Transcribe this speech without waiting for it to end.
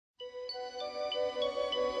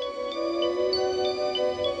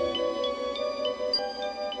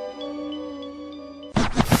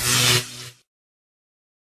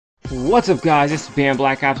What's up, guys? This is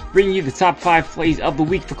Bamblakopz bringing you the top 5 plays of the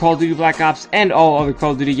week for Call of Duty Black Ops and all other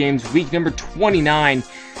Call of Duty games, week number 29.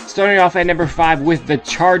 Starting off at number 5 with the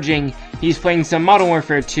Charging. He's playing some Modern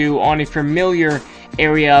Warfare 2 on a familiar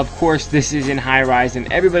area. Of course, this is in high rise,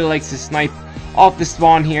 and everybody likes to snipe off the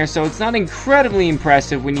spawn here, so it's not incredibly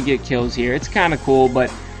impressive when you get kills here. It's kind of cool,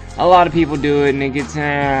 but a lot of people do it, and it gets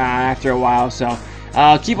after a while, so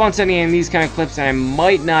keep on sending in these kind of clips, and I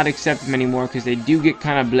might not accept them anymore because they do get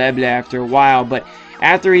kind of blah blah after a while. But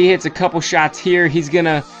after he hits a couple shots here, he's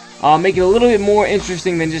gonna make it a little bit more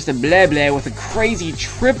interesting than just a blah blah with a crazy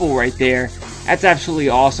triple right there. That's absolutely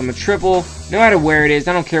awesome. A triple, no matter where it is,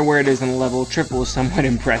 I don't care where it is on the level, triple is somewhat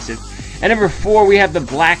impressive. At number 4, we have the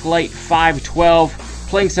Blacklight 512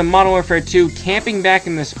 playing some Modern Warfare 2, camping back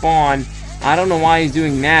in the spawn. I don't know why he's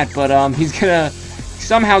doing that, but he's gonna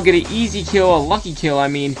somehow get an easy kill, a lucky kill, I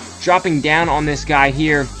mean, dropping down on this guy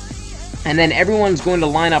here. And then everyone's going to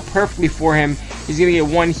line up perfectly for him. He's going to get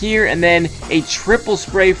one here, and then a triple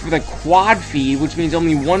spray for the quad feed, which means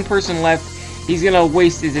only one person left. He's going to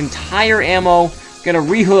waste his entire ammo, going to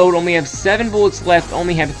reload, only have 7 bullets left,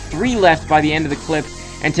 only have 3 left by the end of the clip,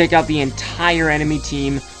 and take out the entire enemy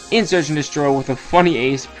team in Search and Destroy with a funny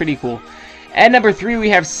ace. Pretty cool. At number 3, we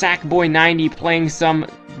have Sackboy90 playing some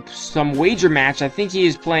wager match. I think he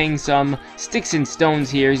is playing some sticks and stones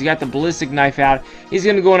here. He's got the ballistic knife out. He's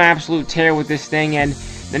going to go on an absolute tear with this thing, and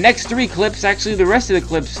the next 3 clips, actually the rest of the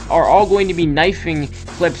clips, are all going to be knifing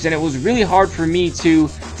clips, and it was really hard for me to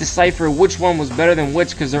decipher which one was better than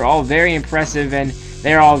which because they're all very impressive and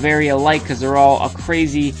they're all very alike because they're all a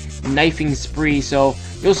crazy knifing spree. So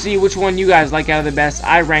you'll see which one you guys like out of the best.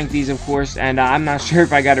 I rank these, of course, and I'm not sure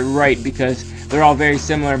if I got it right because they're all very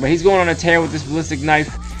similar. But he's going on a tear with this ballistic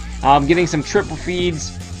knife, getting some triple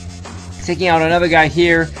feeds, taking out another guy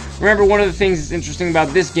here. Remember, one of the things that's interesting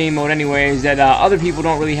about this game mode anyway is that other people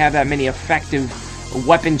don't really have that many effective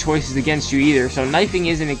weapon choices against you either. So knifing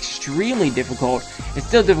isn't extremely difficult. It's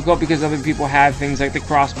still difficult because other people have things like the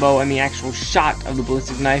crossbow and the actual shot of the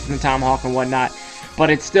ballistic knife and the tomahawk and whatnot. But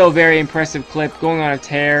it's still a very impressive clip, going on a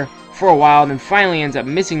tear for a while, then finally ends up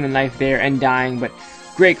missing the knife there and dying. But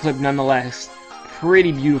great clip nonetheless.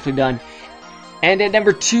 Pretty beautifully done. And at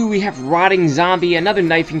number 2, we have Rotting Zombie, another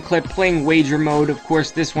knifing clip playing wager mode. Of course,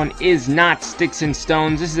 this one is not sticks and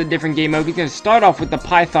stones. This is a different game mode. He's going to start off with the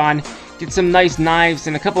Python, get some nice knives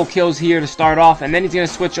and a couple kills here to start off, and then he's going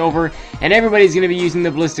to switch over, and everybody's going to be using the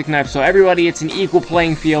ballistic knife. So everybody, it's an equal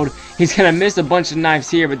playing field. He's going to miss a bunch of knives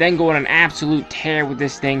here, but then go on an absolute tear with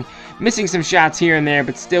this thing, missing some shots here and there,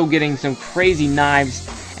 but still getting some crazy knives.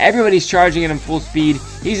 Everybody's charging at him full speed.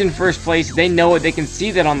 He's in first place. They know it. They can see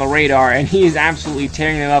that on the radar, and he is absolutely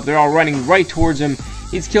tearing them up. They're all running right towards him.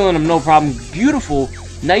 He's killing them, no problem. Beautiful,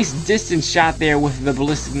 nice distance shot there with the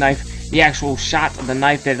ballistic knife. The actual shot of the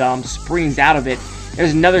knife that springs out of it.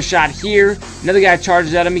 There's another shot here. Another guy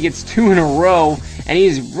charges at him. He gets 2 in a row, and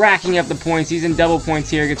he's racking up the points. He's in double points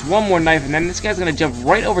here. Gets one more knife, and then this guy's going to jump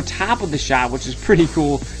right over top of the shot, which is pretty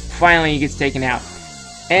cool. Finally, he gets taken out.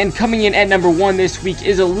 And coming in at number 1 this week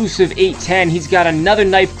is Elusive 810. He's got another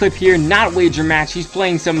knife clip here, not wager match. He's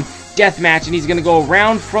playing some death match, and he's going to go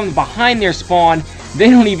around from behind their spawn. They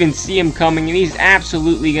don't even see him coming, and he's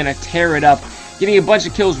absolutely going to tear it up. Getting a bunch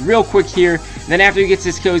of kills real quick here. And then after he gets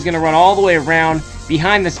this kill, he's going to run all the way around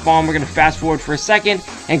behind the spawn. We're going to fast forward for a second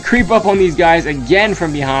and creep up on these guys again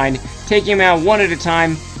from behind, taking them out one at a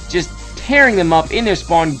time, just tearing them up in their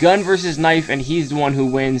spawn, gun versus knife, and he's the one who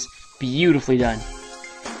wins. Beautifully done.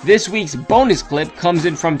 This week's bonus clip comes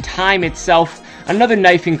in from Time Itself, another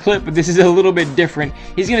knifing clip, but this is a little bit different.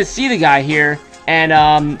 He's going to see the guy here,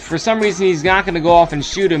 and for some reason he's not going to go off and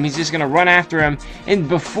shoot him. He's just going to run after him, and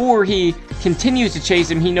before he continues to chase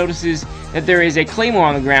him, he notices that there is a claymore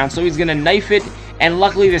on the ground, so he's going to knife it, and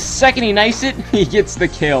luckily the second he knifes it, he gets the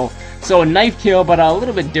kill. So a knife kill, but a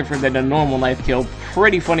little bit different than a normal knife kill.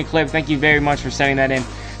 Pretty funny clip. Thank you very much for sending that in.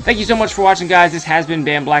 Thank you so much for watching, guys. This has been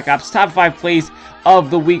Bamblakopz, top 5 plays of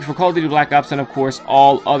the week for Call of Duty Black Ops and, of course,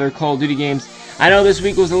 all other Call of Duty games. I know this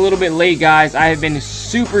week was a little bit late, guys. I have been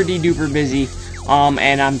super de-duper busy,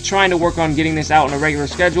 and I'm trying to work on getting this out on a regular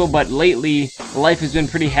schedule, but lately, life has been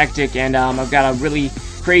pretty hectic, and I've got a really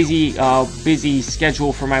crazy, busy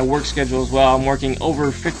schedule for my work schedule as well. I'm working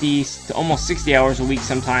over 50 to almost 60 hours a week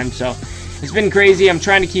sometimes, so it's been crazy. I'm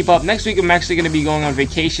trying to keep up. Next week, I'm actually going to be going on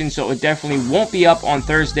vacation, so it definitely won't be up on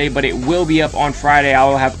Thursday, but it will be up on Friday. I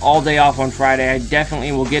will have all day off on Friday. I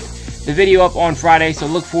definitely will get the video up on Friday, so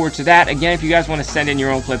look forward to that. Again, if you guys want to send in your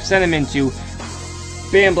own clips, send them into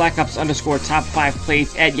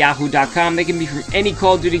BamBlackOps_top5plays@yahoo.com. They can be from any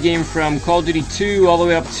Call of Duty game, from Call of Duty 2 all the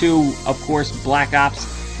way up to, of course, Black Ops.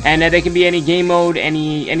 And they can be any game mode,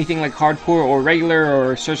 anything like hardcore or regular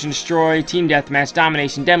or search and destroy, team deathmatch,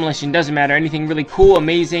 domination, demolition, doesn't matter. Anything really cool,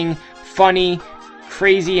 amazing, funny,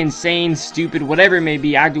 crazy, insane, stupid, whatever it may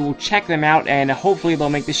be, I will check them out, and hopefully they'll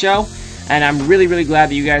make the show. And I'm really, really glad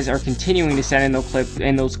that you guys are continuing to send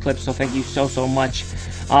in those clips, so thank you so much.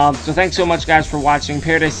 So thanks so much, guys, for watching.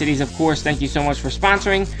 Paradise Cities, of course, thank you so much for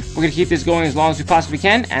sponsoring. We're going to keep this going as long as we possibly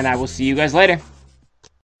can, and I will see you guys later.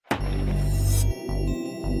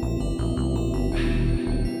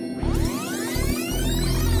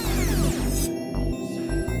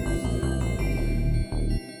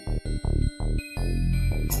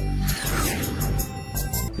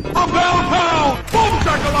 A bell pound! Boom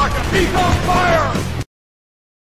shakalaka! He's on fire!